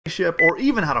ship, or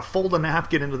even how to fold a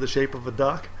napkin into the shape of a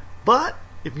duck. But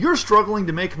if you're struggling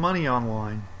to make money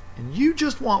online and you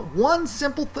just want one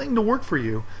simple thing to work for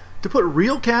you, to put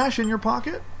real cash in your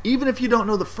pocket, even if you don't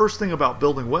know the first thing about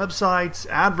building websites,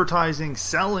 advertising,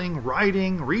 selling,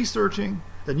 writing, researching,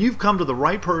 then you've come to the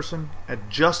right person at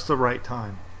just the right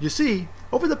time. You see,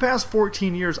 over the past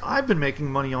 14 years, I've been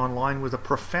making money online with a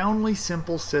profoundly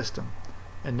simple system.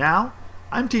 And now,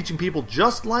 I'm teaching people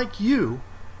just like you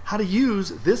how to use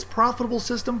this profitable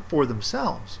system for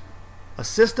themselves. A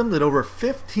system that over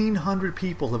 1,500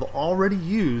 people have already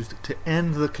used to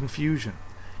end the confusion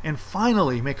and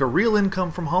finally make a real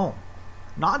income from home.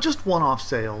 Not just one-off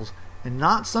sales and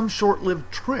not some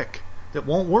short-lived trick that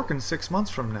won't work in 6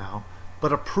 months from now,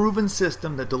 but a proven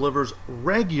system that delivers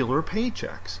regular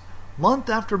paychecks, month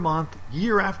after month,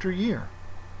 year after year.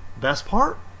 Best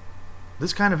part?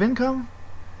 This kind of income?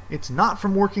 It's not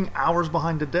from working hours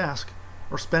behind a desk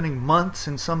or spending months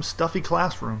in some stuffy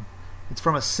classroom. It's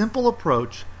from a simple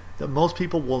approach that most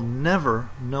people will never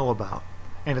know about.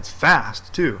 And it's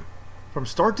fast, too. From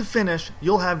start to finish,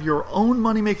 you'll have your own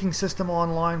money-making system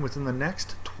online within the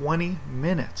next 20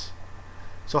 minutes.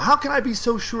 So how can I be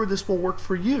so sure this will work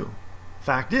for you?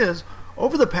 Fact is,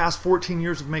 over the past 14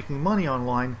 years of making money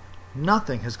online,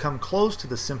 nothing has come close to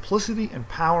the simplicity and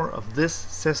power of this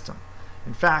system.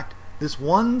 In fact, this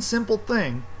one simple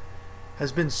thing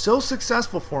has been so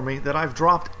successful for me that I've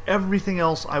dropped everything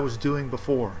else I was doing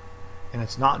before. And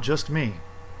it's not just me.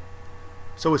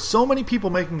 So with so many people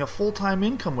making a full-time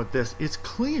income with this, it's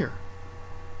clear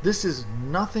this is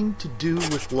nothing to do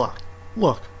with luck.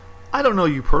 Look, I don't know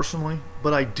you personally,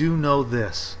 but I do know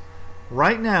this.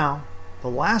 Right now, the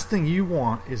last thing you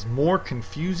want is more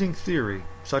confusing theory,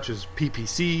 such as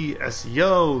PPC,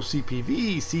 SEO,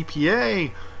 CPV,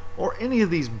 CPA, or any of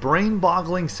these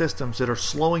brain-boggling systems that are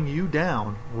slowing you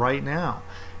down right now.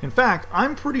 In fact,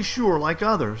 I'm pretty sure, like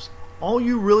others, all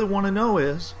you really want to know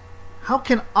is, how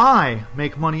can I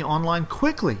make money online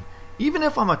quickly, even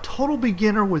if I'm a total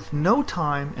beginner with no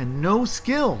time and no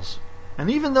skills? And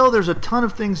even though there's a ton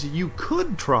of things you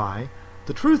could try,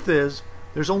 the truth is,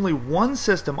 there's only one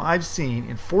system I've seen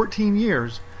in 14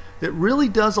 years that really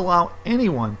does allow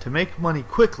anyone to make money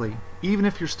quickly, even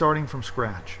if you're starting from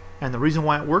scratch. And the reason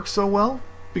why it works so well?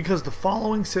 Because the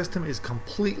following system is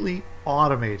completely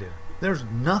automated. There's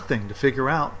nothing to figure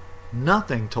out,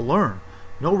 nothing to learn.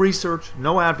 No research,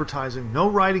 no advertising, no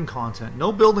writing content,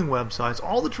 no building websites.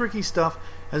 All the tricky stuff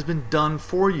has been done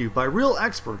for you by real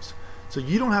experts, so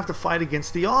you don't have to fight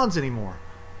against the odds anymore.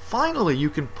 Finally,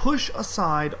 you can push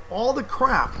aside all the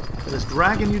crap that is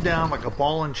dragging you down like a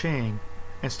ball and chain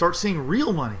and start seeing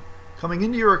real money coming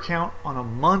into your account on a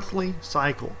monthly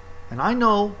cycle. And I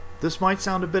know this might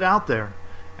sound a bit out there,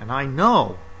 and I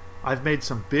know I've made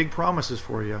some big promises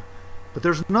for you, but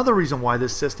there's another reason why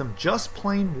this system just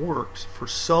plain works for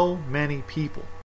so many people.